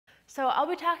So I'll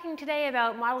be talking today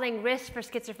about modeling risk for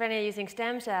schizophrenia using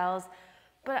stem cells,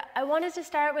 but I wanted to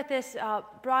start with this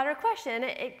broader question.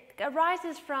 It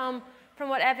arises from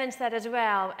what Evan said as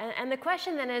well, and the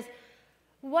question then is,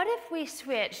 what if we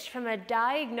switched from a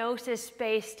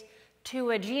diagnosis-based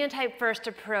to a genotype-first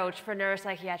approach for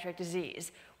neuropsychiatric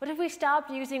disease? What if we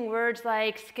stopped using words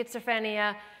like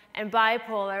schizophrenia and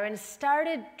bipolar and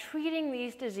started treating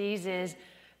these diseases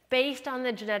based on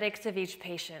the genetics of each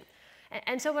patient?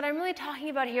 And so what I'm really talking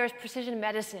about here is precision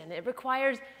medicine. It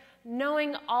requires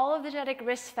knowing all of the genetic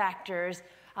risk factors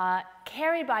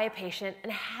carried by a patient and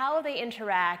how they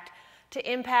interact to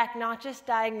impact not just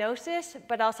diagnosis,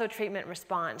 but also treatment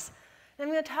response. And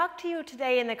I'm going to talk to you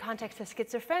today in the context of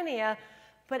schizophrenia,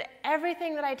 but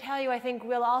everything that I tell you I think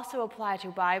will also apply to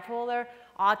bipolar,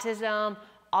 autism,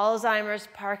 Alzheimer's,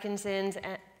 Parkinson's,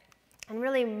 and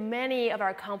really many of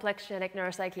our complex genetic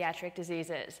neuropsychiatric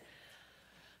diseases.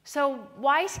 So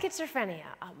why schizophrenia?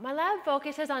 My lab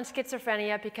focuses on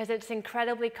schizophrenia because it's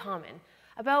incredibly common.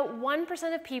 About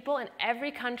 1% of people in every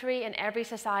country and every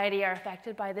society are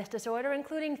affected by this disorder,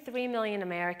 including 3 million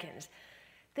Americans.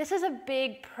 This is a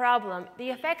big problem.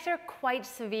 The effects are quite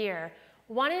severe.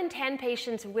 1 in 10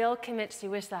 patients will commit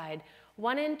suicide.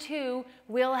 1 in 2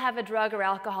 will have a drug or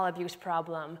alcohol abuse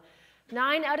problem.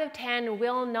 9 out of 10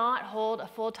 will not hold a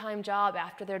full-time job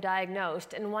after they're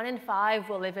diagnosed, and 1 in 5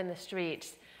 will live in the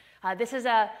streets. This is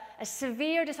a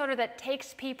severe disorder that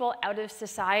takes people out of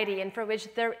society and for which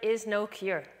there is no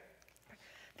cure.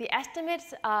 The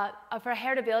estimates for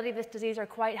heritability of this disease are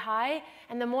quite high,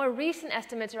 and the more recent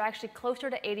estimates are actually closer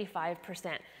to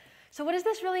 85%. So what does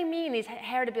this really mean, these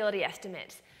heritability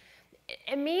estimates?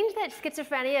 It means that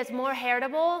schizophrenia is more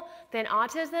heritable than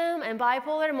autism, and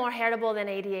bipolar more heritable than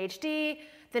ADHD,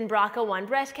 than BRCA1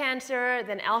 breast cancer,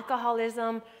 than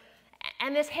alcoholism.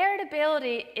 And this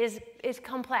heritability is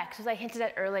complex, as I hinted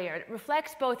at earlier. It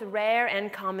reflects both rare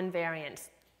and common variants.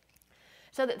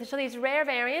 So these rare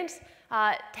variants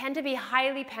tend to be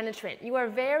highly penetrant. You are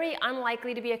very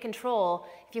unlikely to be a control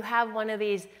if you have one of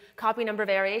these copy number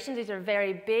variations. These are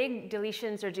very big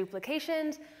deletions or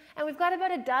duplications. And we've got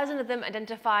about a dozen of them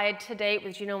identified to date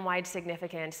with genome-wide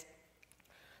significance.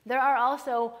 There are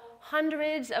also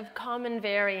hundreds of common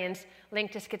variants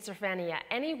linked to schizophrenia.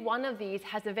 Any one of these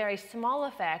has a very small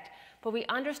effect, but we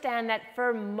understand that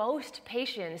for most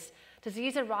patients,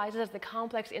 disease arises as the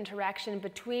complex interaction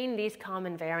between these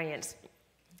common variants.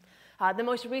 The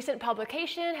most recent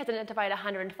publication has identified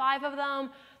 105 of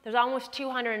them. There's almost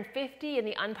 250 in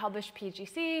the unpublished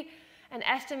PGC, and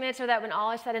estimates are that when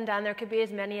all is said and done, there could be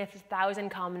as many as 1,000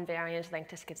 common variants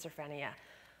linked to schizophrenia.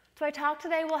 So our talk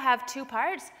today will have 2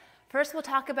 parts. First, we'll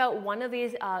talk about one of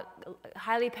these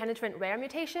highly penetrant rare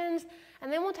mutations,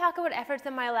 and then we'll talk about efforts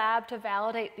in my lab to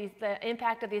validate the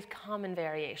impact of these common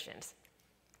variations.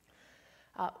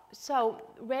 So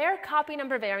rare copy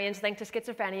number variants linked to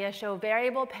schizophrenia show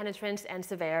variable penetrance and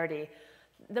severity.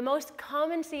 The most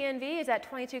common CNV is at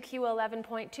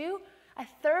 22q11.2. A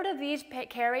third of these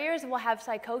carriers will have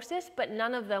psychosis, but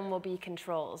none of them will be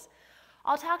controls.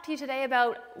 I'll talk to you today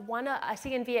about a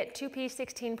CNV at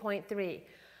 2p16.3.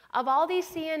 Of all these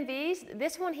CNVs,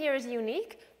 this one here is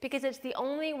unique because it's the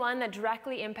only one that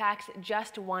directly impacts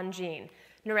just one gene,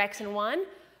 Neurexin-1.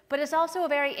 But it's also a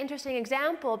very interesting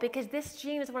example because this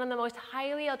gene is one of the most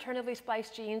highly alternatively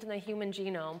spliced genes in the human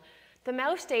genome. The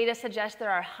mouse data suggests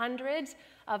there are hundreds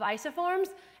of isoforms,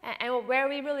 and where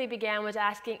we really began was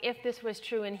asking if this was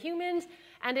true in humans,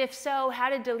 and if so, how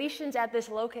did deletions at this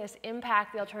locus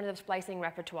impact the alternative splicing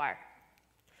repertoire?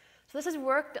 So this is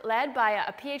work led by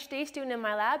a PhD student in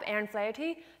my lab, Erin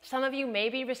Flaherty. Some of you may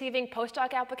be receiving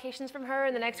postdoc applications from her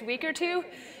in the next week or 2.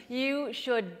 You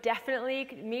should definitely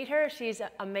meet her. She's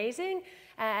amazing.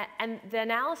 And the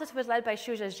analysis was led by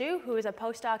Shuzha Zhu, who is a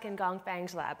postdoc in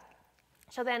Gongfang's lab.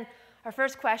 So then our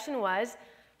first question was,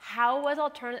 how is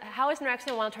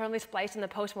Neurexin-1 alternatively spliced in the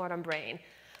postmortem brain?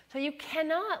 So you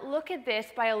cannot look at this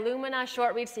by Illumina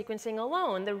short-read sequencing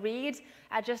alone. The reads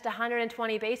at just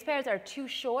 120 base pairs are too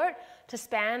short to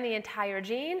span the entire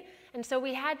gene. And so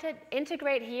we had to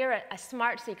integrate here a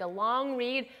SmartSeq, a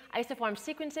long-read isoform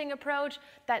sequencing approach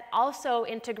that also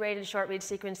integrated short-read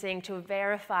sequencing to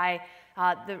verify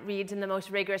the reads in the most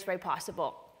rigorous way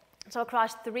possible. So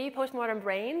across 3 postmortem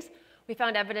brains, we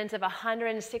found evidence of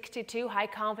 162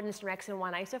 high-confidence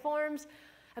Neurexin-1 isoforms.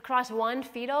 Across 1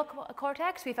 fetal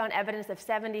cortex, we found evidence of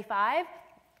 75.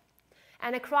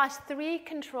 And across 3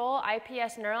 control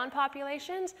IPS neuron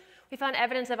populations, we found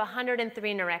evidence of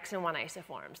 103 Neurexin-1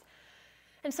 isoforms.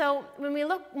 And so when we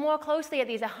look more closely at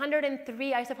these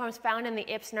 103 isoforms found in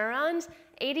the IPS neurons,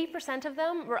 80% of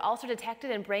them were also detected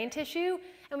in brain tissue,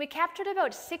 and we captured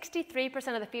about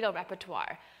 63% of the fetal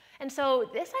repertoire. And so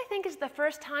this, I think, is the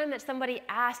first time that somebody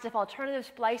asked if alternative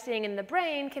splicing in the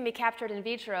brain can be captured in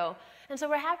vitro. And so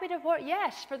we're happy to report,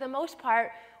 yes, for the most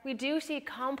part, we do see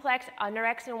complex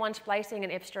neurexin-1 splicing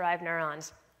in IPS-derived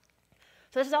neurons.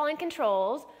 So this is all in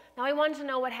controls. Now we wanted to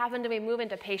know what happened when we move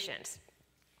into patients.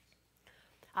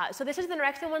 So this is the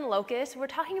neurexin-1 locus. We're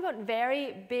talking about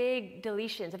very big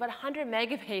deletions, about 100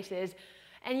 megabases,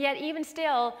 and yet even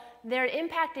still, they're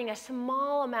impacting a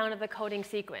small amount of the coding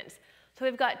sequence. So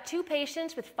we've got 2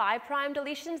 patients with 5'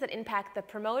 deletions that impact the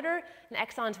promoter and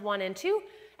exons 1 and 2,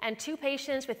 and 2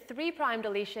 patients with 3'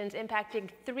 deletions impacting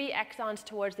 3 exons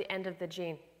towards the end of the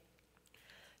gene.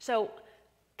 So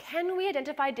can we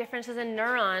identify differences in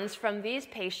neurons from these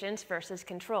patients versus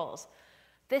controls?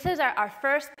 This is our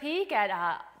first peek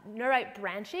at neurite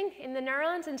branching in the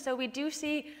neurons, and so we do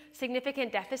see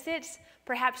significant deficits,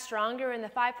 perhaps stronger in the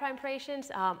 5'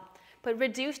 patients, but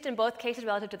reduced in both cases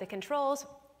relative to the controls.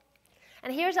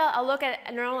 And here's a look at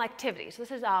neuronal activity. So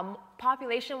this is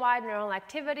population-wide neuronal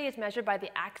activity. It's measured by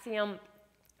the Axiom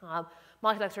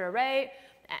multiplexer array.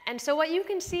 And so what you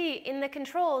can see in the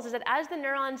controls is that as the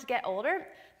neurons get older,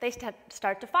 they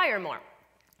start to fire more.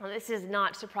 Well, this is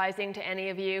not surprising to any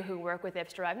of you who work with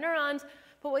IPS-derived neurons,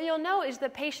 but what you'll know is the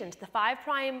patients, the 5'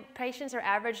 patients are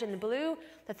averaged in the blue,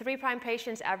 the 3'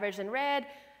 patients averaged in red.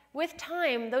 With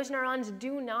time, those neurons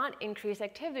do not increase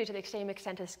activity to the same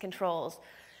extent as controls.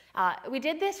 We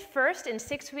did this first in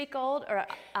 6-week-old or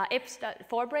IPS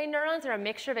forebrain neurons. They're a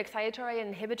mixture of excitatory and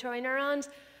inhibitory neurons,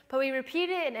 but we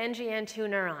repeated it in NGN2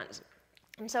 neurons.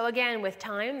 And so again, with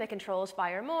time, the controls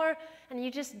fire more, and you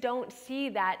just don't see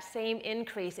that same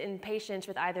increase in patients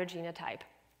with either genotype.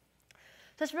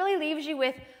 So this really leaves you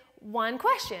with one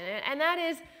question, and that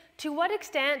is, to what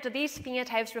extent do these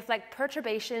phenotypes reflect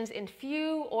perturbations in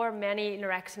few or many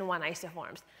neurexin-1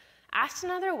 isoforms? Asked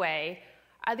another way,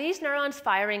 are these neurons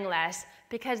firing less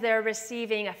because they're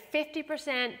receiving a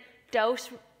 50% dose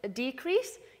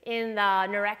decrease in the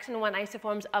neurexin-1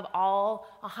 isoforms of all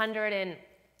 100 and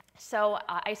so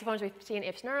isoforms we see in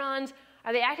IPS neurons?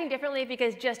 Are they acting differently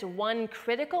because just one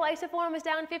critical isoform is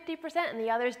down 50% and the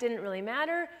others didn't really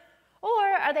matter? Or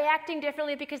are they acting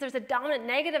differently because there's a dominant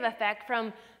negative effect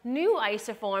from new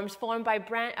isoforms formed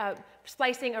by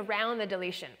splicing around the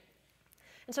deletion?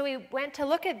 And so we went to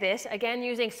look at this, again,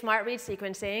 using smart read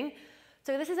sequencing.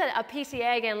 So this is a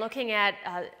PCA, again, looking at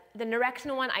the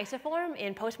neurexin-1 isoform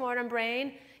in postmortem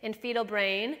brain, in fetal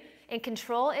brain, in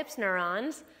control IPS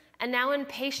neurons, and now in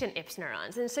patient IPS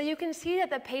neurons. And so you can see that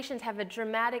the patients have a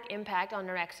dramatic impact on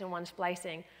neurexin-1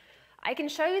 splicing. I can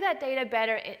show you that data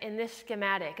better in this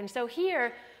schematic. And so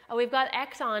here, we've got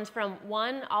exons from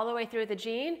 1 all the way through the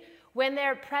gene. When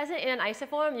they're present in an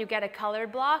isoform, you get a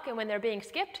colored block, and when they're being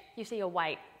skipped, you see a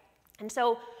white. And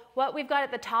so what we've got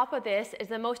at the top of this is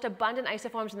the most abundant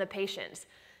isoforms in the patients.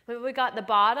 What we got at the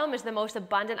bottom is the most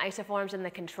abundant isoforms in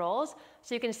the controls.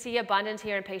 So you can see abundance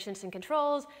here in patients and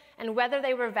controls, and whether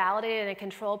they were validated in a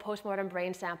control postmortem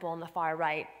brain sample on the far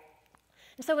right.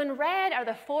 And so in red are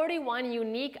the 41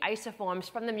 unique isoforms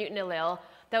from the mutant allele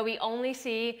that we only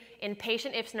see in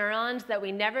patient IPS neurons, that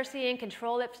we never see in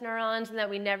control IPS neurons, and that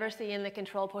we never see in the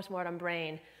control postmortem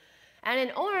brain. And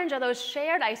in orange are those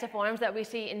shared isoforms that we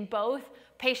see in both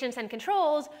patients and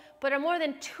controls, but are more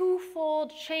than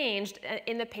 2-fold changed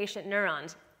in the patient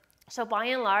neurons. So by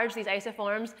and large, these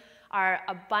isoforms are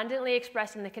abundantly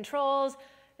expressed in the controls,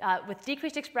 with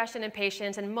decreased expression in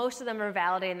patients, and most of them are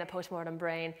validated in the postmortem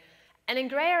brain. And in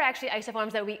gray are actually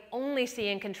isoforms that we only see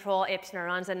in control IPS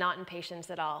neurons and not in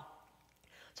patients at all.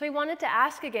 So we wanted to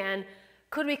ask again,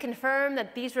 could we confirm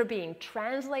that these were being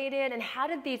translated, and how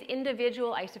did these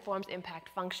individual isoforms impact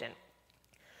function?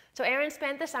 So Erin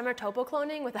spent the summer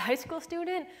topocloning with a high school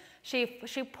student. She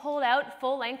pulled out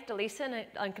full-length deletion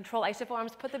on control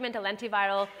isoforms, put them into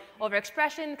lentiviral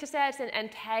overexpression cassettes,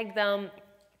 and tagged them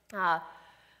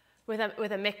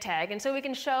with a MIC tag. And so we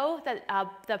can show that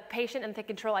the patient and the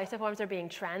control isoforms are being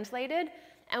translated,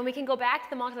 and we can go back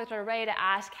to the multiplexer array to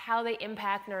ask how they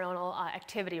impact neuronal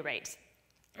activity rates.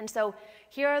 And so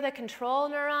here are the control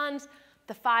neurons,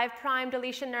 the 5'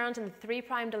 deletion neurons, and the 3'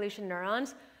 deletion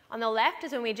neurons. On the left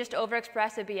is when we just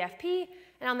overexpress a BFP,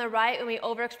 and on the right when we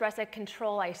overexpress a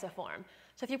control isoform.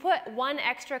 So if you put one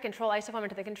extra control isoform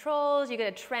into the controls, you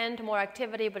get a trend to more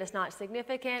activity, but it's not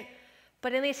significant.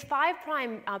 But in these 5'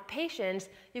 patients,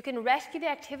 you can rescue the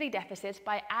activity deficits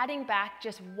by adding back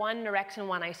just one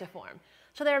neurexin-1 isoform.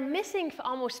 So they're missing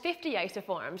almost 50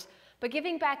 isoforms, but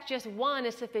giving back just one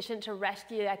is sufficient to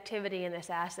rescue activity in this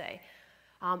assay.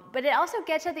 But it also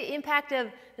gets at the impact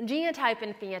of genotype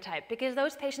and phenotype, because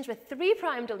those patients with 3'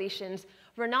 deletions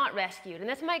were not rescued. And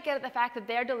this might get at the fact that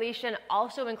their deletion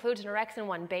also includes an orexin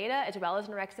 1 beta as well as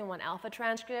an orexin 1 alpha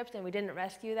transcript, and we didn't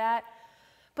rescue that.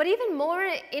 But even more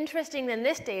interesting than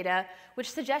this data, which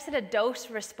suggested a dose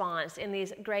response in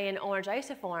these gray and orange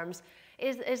isoforms,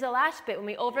 is the last bit when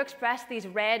we overexpress these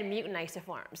red mutant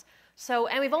isoforms. So,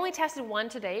 and we've only tested one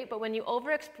to date, but when you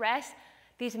overexpress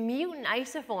these mutant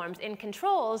isoforms in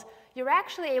controls, you're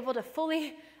actually able to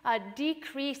fully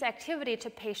decrease activity to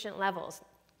patient levels.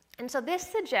 And so this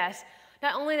suggests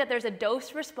not only that there's a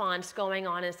dose response going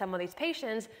on in some of these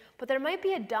patients, but there might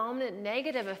be a dominant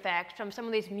negative effect from some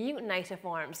of these mutant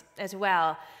isoforms as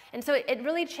well. And so it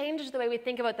really changes the way we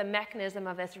think about the mechanism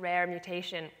of this rare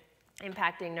mutation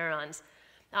impacting neurons.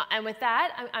 And with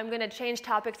that, I'm going to change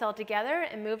topics altogether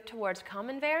and move towards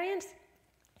common variants.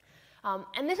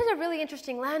 And this is a really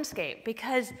interesting landscape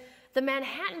because the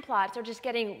Manhattan plots are just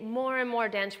getting more and more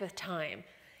dense with time.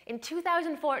 In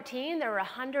 2014, there were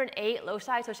 108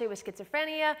 loci associated with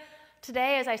schizophrenia.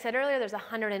 Today, as I said earlier, there's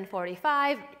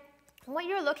 145. And what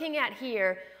you're looking at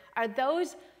here are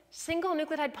those single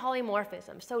nucleotide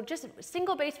polymorphisms, so just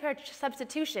single base pair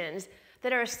substitutions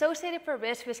that are associated for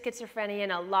risk with schizophrenia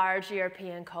in a large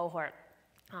European cohort.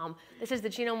 This is the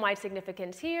genome-wide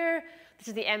significance here. This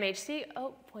is the MHC.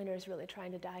 Oh, pointer is really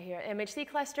trying to die here. MHC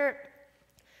cluster.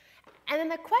 And then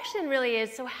the question really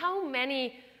is, so how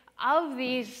many of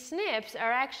these SNPs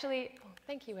are actually, oh,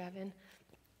 thank you, Evan,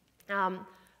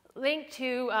 linked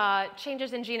to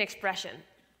changes in gene expression?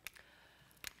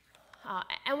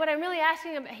 And what I'm really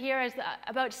asking here is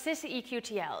about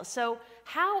cis-EQTL. So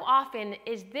how often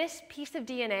is this piece of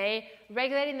DNA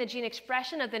regulating the gene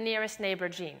expression of the nearest neighbor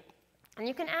gene? And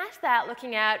you can ask that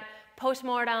looking at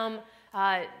postmortem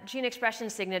gene expression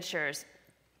signatures.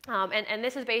 And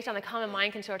this is based on the Common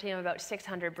Mind Consortium of about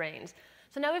 600 brains.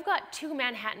 So now we've got two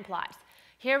Manhattan plots.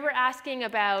 Here we're asking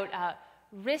about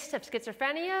risks of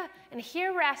schizophrenia, and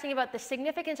here we're asking about the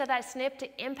significance of that SNP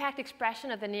to impact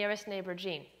expression of the nearest neighbor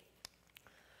gene.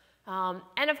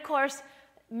 And of course,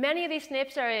 many of these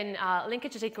SNPs are in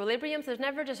linkage disequilibrium, so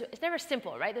it's never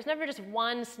simple, right? There's never just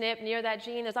one SNP near that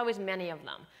gene, there's always many of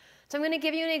them. So I'm going to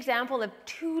give you an example of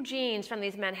two genes from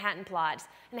these Manhattan plots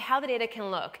and how the data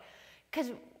can look.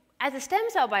 Because as a stem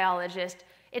cell biologist,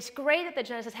 it's great that the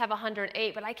geneticists have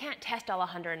 108, but I can't test all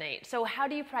 108. So how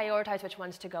do you prioritize which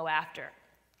ones to go after?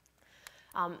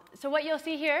 So what you'll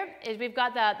see here is we've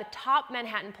got the top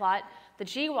Manhattan plot, the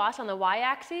GWAS on the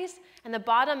y-axis, and the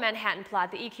bottom Manhattan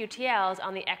plot, the EQTLs,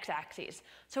 on the x-axis.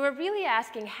 So we're really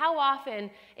asking how often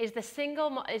is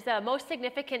the most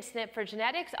significant SNP for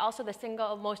genetics also the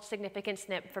single most significant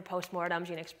SNP for postmortem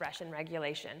gene expression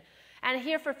regulation. And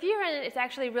here for furin, it's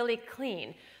actually really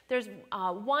clean. There's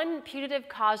one putative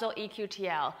causal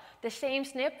EQTL. The same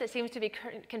SNP that seems to be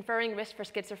conferring risk for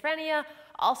schizophrenia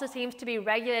also seems to be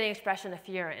regulating expression of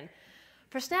furin.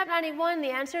 For SNAP91, the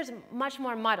answer is much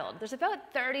more muddled. There's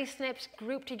about 30 SNPs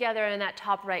grouped together in that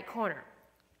top right corner.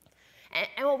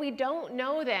 And what we don't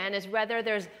know then is whether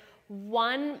there's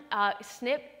one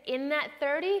SNP in that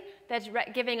 30 that's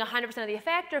giving 100% of the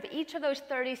effect, or if each of those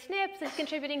 30 SNPs is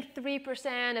contributing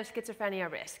 3% of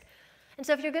schizophrenia risk. And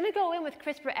so if you're going to go in with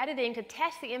CRISPR editing to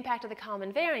test the impact of the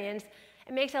common variants,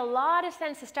 it makes a lot of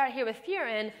sense to start here with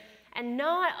furin and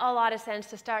not a lot of sense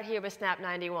to start here with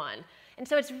SNAP91. And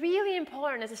so it's really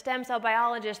important as a stem cell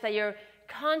biologist that you're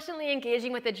constantly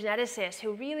engaging with the geneticists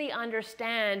who really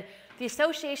understand the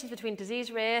associations between disease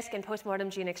risk and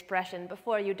postmortem gene expression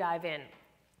before you dive in.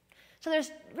 So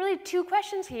there's really two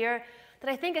questions here that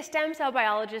I think a stem cell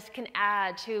biologist can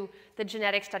add to the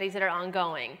genetic studies that are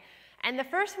ongoing. And the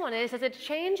first one is, does a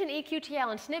change in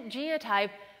EQTL and SNP genotype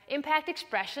impact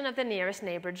expression of the nearest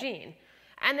neighbor gene?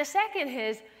 And the second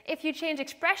is, if you change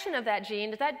expression of that gene,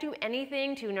 does that do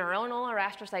anything to neuronal or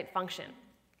astrocyte function?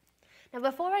 Now,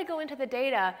 before I go into the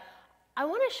data, I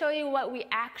want to show you what we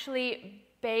actually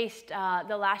based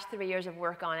the last 3 years of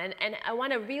work on. And I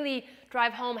want to really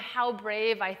drive home how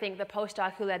brave I think the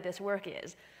postdoc who led this work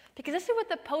is. Because this is what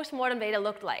the postmortem data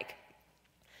looked like.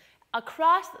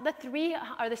 Across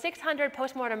the 600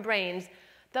 postmortem brains,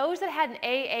 those that had an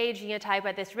AA genotype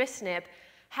at this risk SNP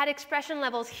had expression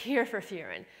levels here for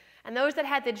furin. And those that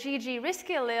had the GG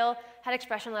risky allele had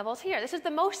expression levels here. This is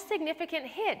the most significant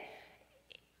hit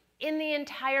in the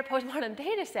entire postmortem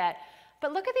data set.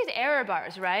 But look at these error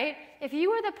bars, right? If you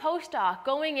were the postdoc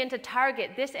going in to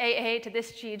target this AA to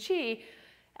this GG,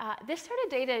 this sort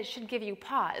of data should give you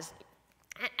pause.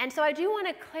 And so I do want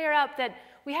to clear up that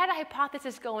we had a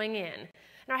hypothesis going in.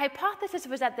 And our hypothesis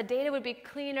was that the data would be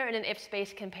cleaner in an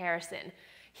if-space comparison.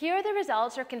 Here the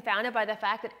results are confounded by the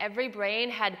fact that every brain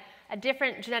had a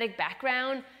different genetic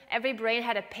background. Every brain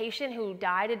had a patient who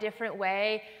died a different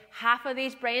way. Half of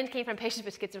these brains came from patients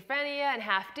with schizophrenia and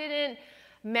half didn't.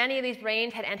 Many of these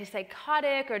brains had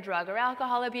antipsychotic or drug or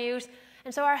alcohol abuse.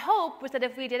 And so our hope was that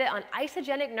if we did it on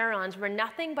isogenic neurons where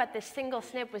nothing but this single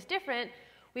SNP was different,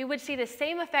 we would see the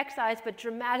same effect size but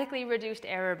dramatically reduced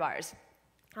error bars.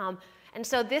 And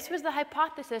so this was the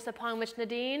hypothesis upon which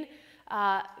Nadine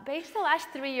based the last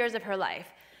 3 years of her life.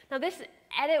 Now this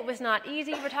edit was not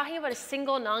easy. We're talking about a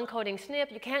single non-coding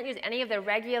SNP. You can't use any of the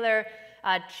regular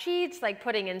cheats like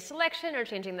putting in selection or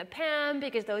changing the PAM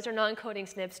because those are non-coding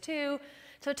SNPs too.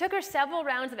 So it took her several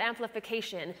rounds of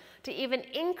amplification to even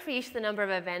increase the number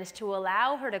of events to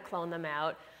allow her to clone them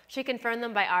out. She confirmed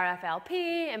them by RFLP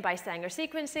and by Sanger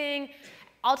sequencing,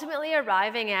 ultimately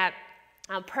arriving at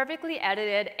perfectly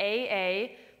edited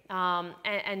AA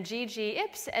and GG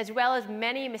IPS, as well as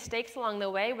many mistakes along the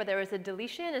way where there was a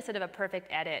deletion instead of a perfect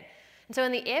edit. And so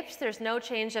in the IPS, there's no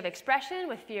change of expression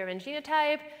with fear and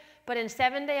genotype, but in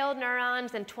 7-day-old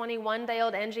neurons and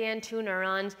 21-day-old NGN2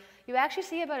 neurons, you actually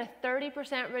see about a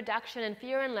 30% reduction in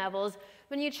furin levels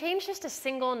when you change just a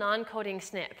single non-coding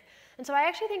SNP. And so I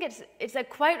actually think it's a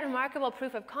quite remarkable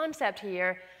proof of concept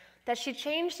here that she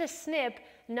changed a SNP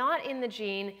not in the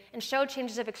gene and showed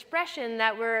changes of expression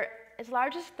that were as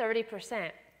large as 30%.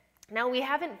 Now, we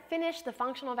haven't finished the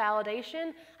functional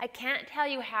validation. I can't tell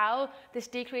you how this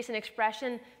decrease in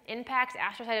expression impacts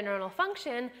astrocytic neuronal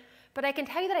function, but I can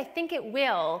tell you that I think it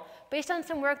will, based on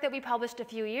some work that we published a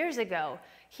few years ago.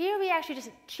 Here we actually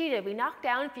just cheated. We knocked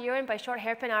down furin by short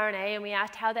hairpin RNA, and we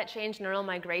asked how that changed neural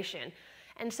migration.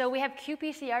 And so we have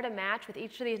qPCR to match with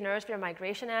each of these neurosphere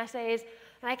migration assays.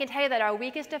 And I can tell you that our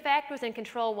weakest effect was in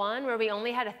control 1, where we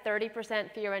only had a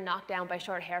 30% furin knockdown by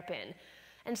short hairpin.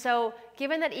 And so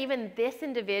given that even this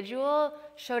individual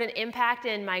showed an impact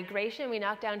in migration, we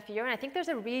knocked down furin, I think there's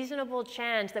a reasonable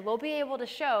chance that we'll be able to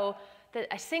show that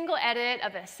a single edit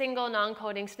of a single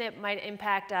non-coding SNP might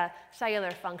impact cellular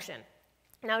function.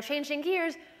 Now, changing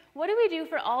gears, what do we do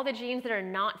for all the genes that are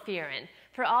not furin?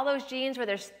 For all those genes where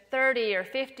there's 30 or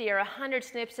 50 or 100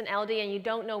 SNPs in LD and you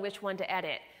don't know which one to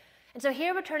edit? And so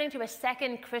here we're turning to a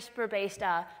second CRISPR-based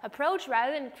approach.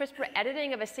 Rather than CRISPR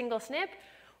editing of a single SNP,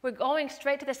 we're going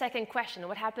straight to the second question.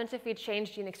 What happens if we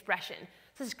change gene expression?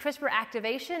 So this is CRISPR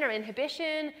activation or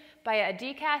inhibition by a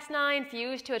dCas9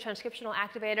 fused to a transcriptional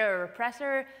activator or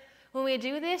repressor. When we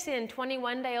do this in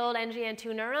 21-day-old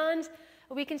NGN2 neurons,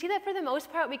 we can see that for the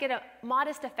most part we get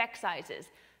modest effect sizes.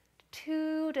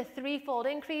 2 to 3-fold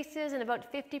increases and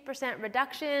about 50%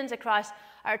 reductions across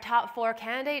our top 4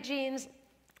 candidate genes.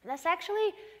 That's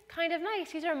actually kind of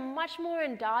nice. These are much more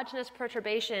endogenous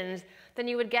perturbations than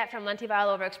you would get from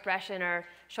lentiviral overexpression or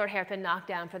short hairpin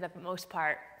knockdown for the most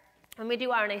part. When we do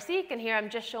RNA-seq, and here I'm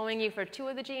just showing you for 2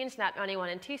 of the genes,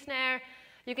 SNAP91 and T-snare,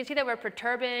 you can see that we're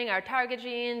perturbing our target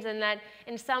genes and that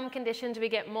in some conditions we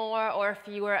get more or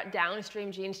fewer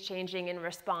downstream genes changing in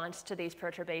response to these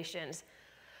perturbations.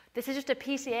 This is just a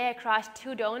PCA across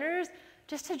 2 donors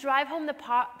just to drive home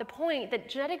the point that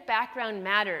genetic background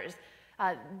matters.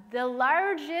 The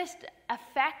largest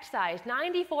effect size,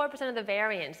 94% of the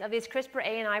variants of these CRISPR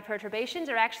ANI perturbations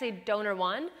are actually donor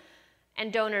 1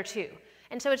 and donor 2.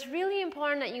 And so it's really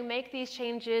important that you make these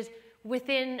changes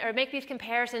within, or make these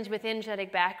comparisons within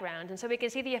genetic backgrounds. And so we can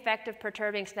see the effect of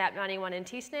perturbing SNAP91 and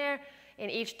T-snare in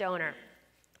each donor.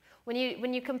 When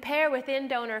you compare within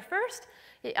donor first,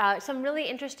 some really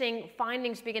interesting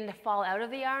findings begin to fall out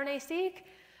of the RNA-seq.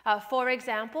 For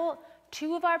example,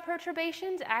 2 of our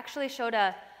perturbations actually showed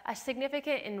a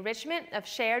significant enrichment of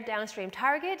shared downstream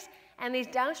targets, and these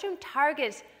downstream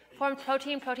targets form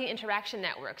protein-protein interaction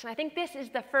networks. And I think this is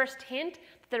the first hint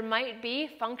that there might be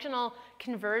functional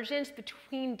convergence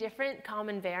between different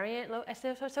common variant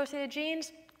associated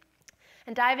genes.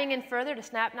 And diving in further to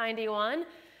SNAP91,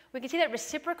 we can see that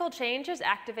reciprocal changes,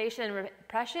 activation and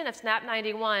repression of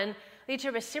SNAP91 lead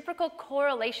to reciprocal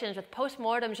correlations with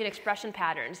postmortem gene expression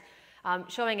patterns,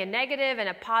 showing a negative and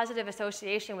a positive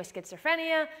association with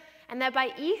schizophrenia, and that by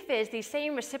ephys, these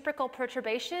same reciprocal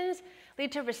perturbations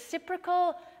lead to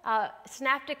reciprocal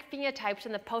synaptic phenotypes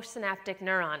in the postsynaptic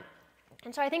neuron.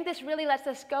 And so I think this really lets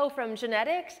us go from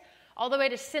genetics all the way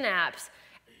to synapse.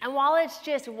 And while it's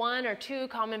just 1 or 2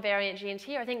 common variant genes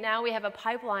here, I think now we have a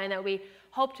pipeline that we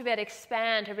hope to be able to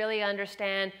expand to really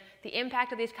understand the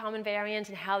impact of these common variants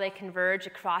and how they converge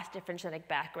across different genetic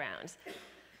backgrounds.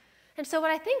 And so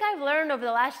what I think I've learned over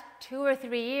the last 2 or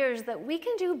 3 years is that we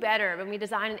can do better when we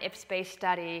design an IPS-based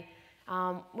study.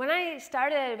 When I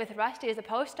started with Rusty as a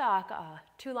postdoc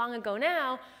too long ago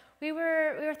now, we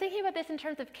were thinking about this in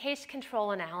terms of case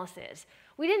control analysis.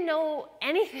 We didn't know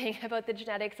anything about the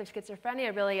genetics of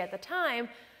schizophrenia really at the time,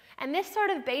 and this sort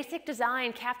of basic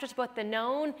design captures both the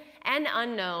known and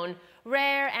unknown,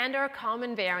 rare and or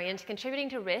common variants contributing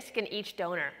to risk in each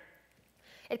donor.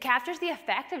 It captures the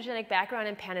effect of genetic background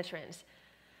and penetrance.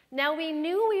 Now, we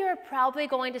knew we were probably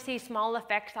going to see small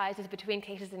effect sizes between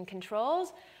cases and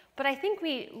controls, but I think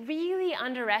we really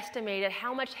underestimated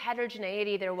how much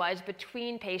heterogeneity there was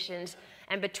between patients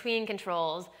and between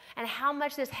controls, and how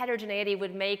much this heterogeneity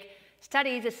would make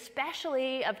studies,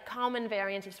 especially of common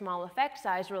variants of small effect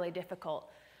size, really difficult.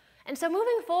 And so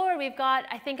moving forward, we've got,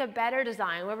 I think, a better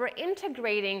design where we're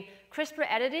integrating CRISPR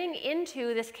editing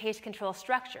into this case control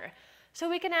structure. So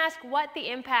we can ask what the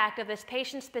impact of this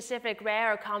patient-specific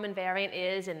rare or common variant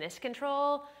is in this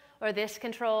control, or this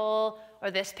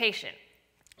patient.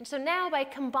 And so now, by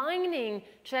combining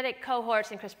genetic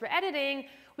cohorts and CRISPR editing,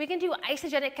 we can do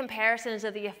isogenic comparisons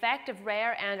of the effect of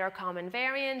rare and or common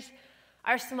variants.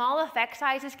 Our small effect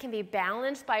sizes can be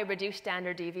balanced by reduced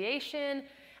standard deviation,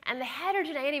 and the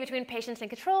heterogeneity between patients and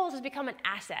controls has become an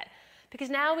asset, because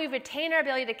now we retain our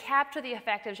ability to capture the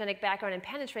effect of genetic background and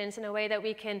penetrance in a way that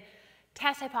we can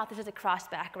test hypotheses across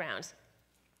backgrounds.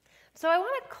 So I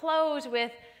want to close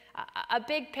with a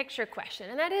big picture question,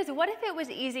 and that is, what if it was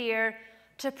easier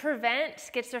to prevent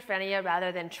schizophrenia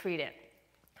rather than treat it?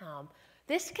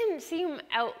 This can seem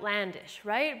outlandish,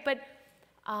 right? But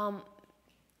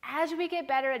as we get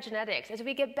better at genetics, as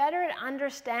we get better at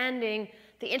understanding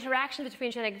the interaction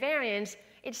between genetic variants,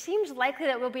 it seems likely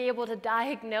that we'll be able to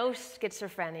diagnose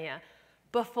schizophrenia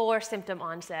before symptom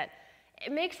onset.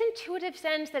 It makes intuitive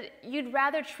sense that you'd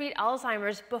rather treat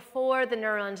Alzheimer's before the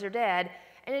neurons are dead,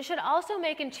 and it should also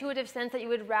make intuitive sense that you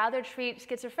would rather treat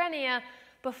schizophrenia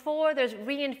before there's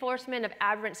reinforcement of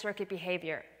aberrant circuit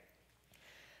behavior.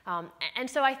 And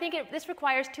so I think this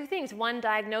requires two things: one,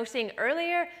 diagnosing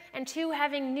earlier, and two,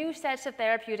 having new sets of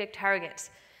therapeutic targets.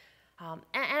 And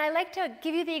I like to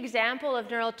give you the example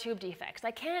of neural tube defects. I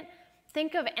can't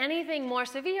think of anything more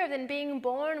severe than being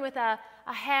born with a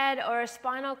head or a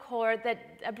spinal cord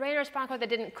a brain or spinal cord that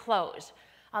didn't close.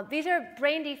 These are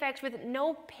brain defects with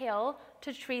no pill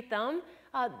to treat them.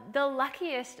 The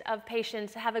luckiest of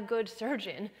patients have a good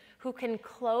surgeon who can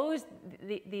close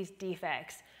these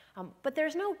defects. But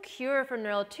there's no cure for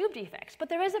neural tube defects, but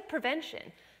there is a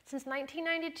prevention. Since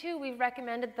 1992, we've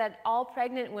recommended that all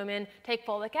pregnant women take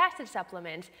folic acid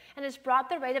supplements, and it's brought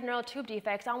the rate of neural tube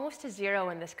defects almost to zero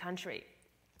in this country.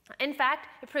 In fact,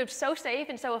 it proved so safe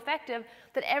and so effective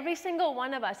that every single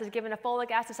one of us is given a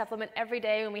folic acid supplement every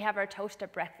day when we have our toast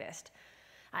at breakfast.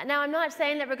 Now, I'm not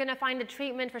saying that we're going to find a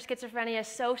treatment for schizophrenia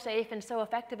so safe and so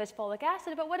effective as folic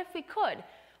acid, but what if we could?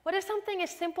 What if something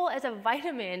as simple as a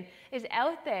vitamin is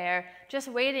out there just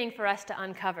waiting for us to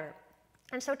uncover?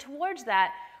 And so towards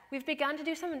that, we've begun to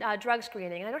do some drug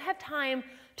screening. And I don't have time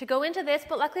to go into this,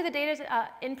 but luckily the data is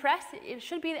in press. It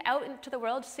should be out into the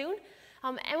world soon.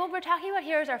 And what we're talking about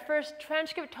here is our first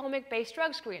transcriptomic-based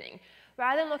drug screening.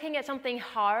 Rather than looking at something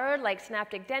hard like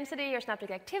synaptic density or synaptic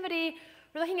activity,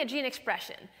 we're looking at gene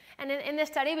expression. And in this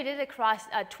study, we did it across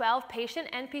 12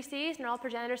 patient NPCs, neural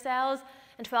progenitor cells,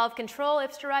 and 12 control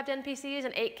IPS-derived NPCs,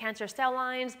 and 8 cancer cell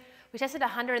lines. We tested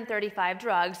 135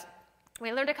 drugs.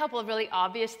 We learned a couple of really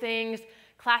obvious things.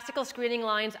 Classical screening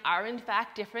lines are, in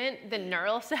fact, different than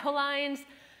neural cell lines.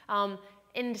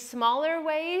 In smaller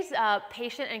ways,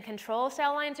 patient and control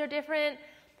cell lines are different.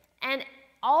 And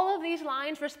all of these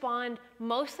lines respond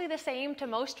mostly the same to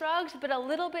most drugs, but a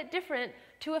little bit different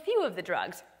to a few of the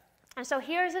drugs. And so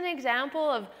here's an example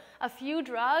of a few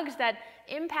drugs that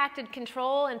impacted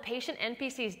control and patient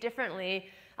NPCs differently.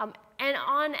 And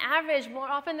on average, more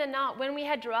often than not, when we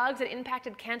had drugs that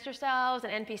impacted cancer cells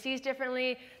and NPCs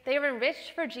differently, they were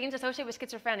enriched for genes associated with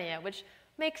schizophrenia, which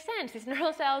makes sense. These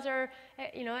neural cells are,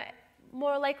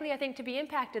 more likely, I think, to be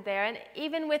impacted there. And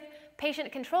even with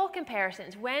patient control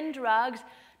comparisons, when drugs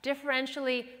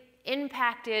differentially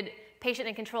impacted patient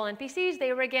and control NPCs,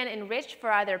 they were again enriched for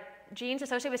either genes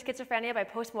associated with schizophrenia by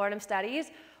postmortem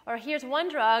studies, or here's one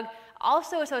drug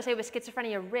also associated with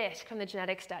schizophrenia risk from the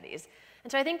genetic studies.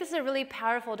 And so I think this is a really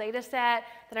powerful data set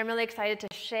that I'm really excited to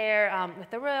share with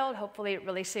the world, hopefully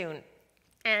really soon.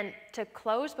 And to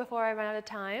close before I run out of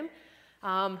time,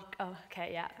 I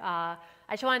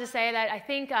just wanted to say that I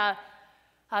think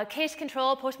case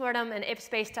control, postmortem, and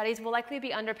IPS-based studies will likely be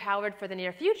underpowered for the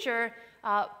near future,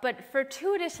 but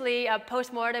fortuitously,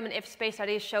 postmortem and IPS-based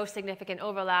studies show significant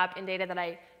overlap in data that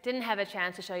I didn't have a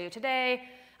chance to show you today.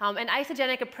 And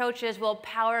isogenic approaches will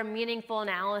power meaningful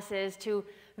analysis to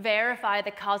verify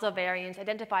the causal variants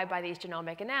identified by these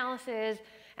genomic analyses.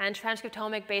 and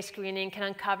transcriptomic-based screening can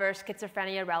uncover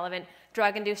schizophrenia-relevant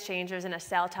drug-induced changes in a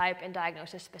cell type and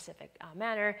diagnosis-specific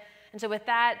manner. And so with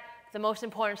that, the most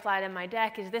important slide in my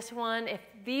deck is this one. If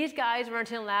these guys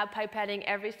weren't in lab pipetting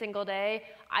every single day,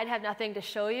 I'd have nothing to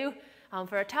show you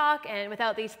for a talk. And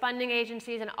without these funding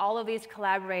agencies and all of these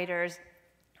collaborators,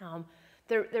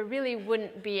 there really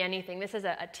wouldn't be anything. This is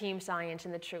a team science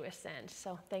in the truest sense.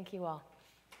 So thank you all.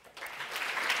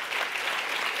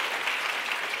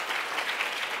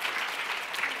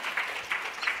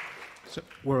 So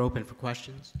we're open for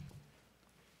questions.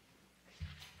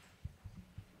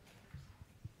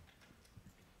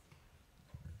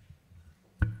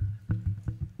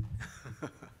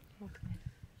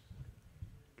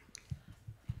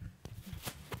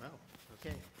 Well,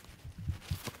 okay.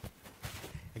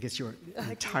 I guess you're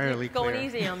entirely clear. Going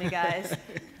easy on me, guys.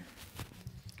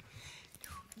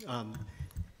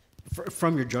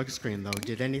 From your drug screen, though,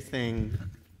 did anything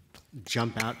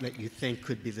jump out that you think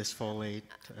could be this folate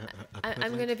equivalent?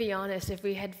 I'm going to be honest. If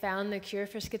we had found the cure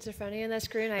for schizophrenia in that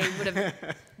screen, I would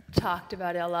have talked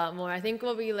about it a lot more. I think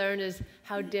what we learned is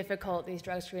how difficult these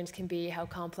drug screens can be, how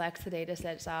complex the data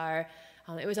sets are.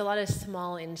 It was a lot of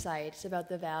small insights about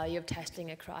the value of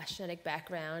testing across genetic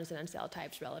backgrounds and on cell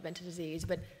types relevant to disease,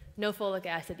 but no folic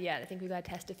acid yet. I think we've got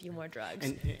to test a few more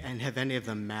drugs. And have any of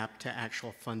them mapped to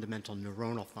actual fundamental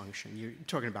neuronal function? You're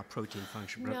talking about protein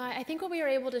function. No, I think what we were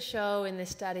able to show in this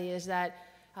study is that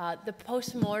the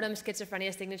post-mortem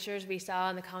schizophrenia signatures we saw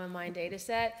in the Common Mind data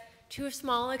set, to a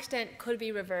small extent, could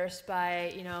be reversed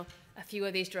by, a few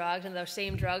of these drugs, and those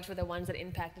same drugs were the ones that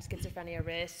impacted schizophrenia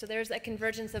risk. So there's a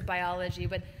convergence of biology,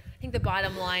 but I think the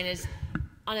bottom line is,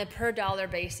 on a per dollar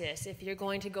basis, if you're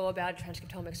going to go about a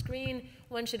transcriptomic screen,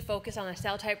 one should focus on a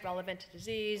cell type relevant to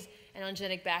disease and on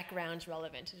genetic backgrounds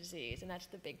relevant to disease, and that's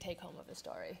the big take home of the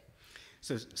story.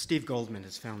 So Steve Goldman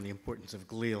has found the importance of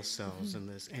glial cells in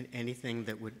this, and anything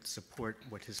that would support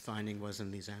what his finding was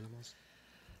in these animals?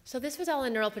 So this was all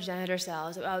in neural progenitor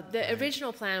cells. The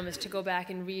original plan was to go back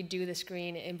and redo the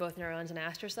screen in both neurons and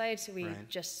astrocytes. We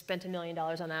just spent $1 million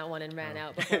on that one and ran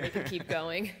out before we could keep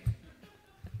going.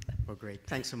 Oh, great.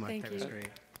 Thanks so much. Thank that you. was great.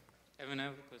 Evan, I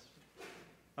have a question.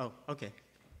 Oh, okay.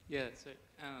 Yeah, so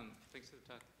thanks for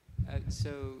the talk.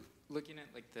 So looking at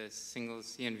like the single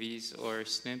CNVs or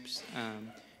SNPs,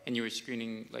 and you were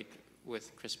screening like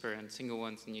with CRISPR and single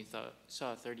ones, and you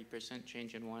saw a 30%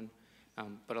 change in one,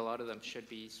 but a lot of them should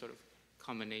be sort of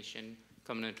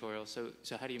combinatorial.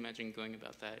 So how do you imagine going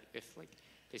about that if like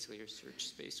basically your search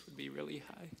space would be really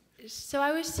high? So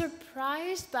I was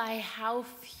surprised by how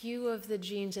few of the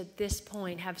genes at this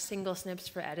point have single SNPs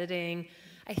for editing.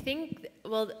 I think,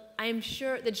 well, I'm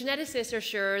sure, the geneticists are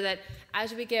sure that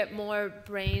as we get more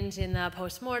brains in the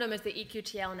postmortem, as the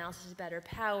EQTL analysis is better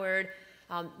powered,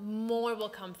 more will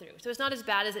come through. So it's not as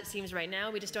bad as it seems right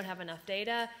now. We just don't have enough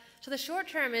data. So the short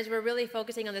term is we're really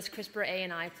focusing on this CRISPR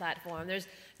A&I platform. There's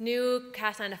new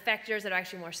Cas9 effectors that are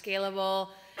actually more scalable,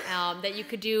 that you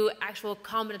could do actual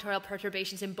combinatorial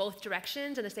perturbations in both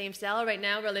directions in the same cell. Right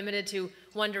now we're limited to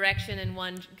one direction and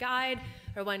one guide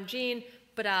or one gene,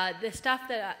 but the stuff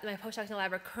that my postdocs in the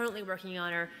lab are currently working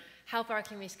on are how far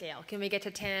can we scale? Can we get to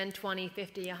 10, 20,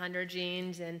 50, 100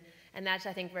 genes? And that's,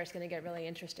 I think, where it's going to get really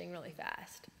interesting really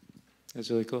fast. That's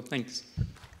really cool. Thanks.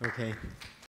 Okay.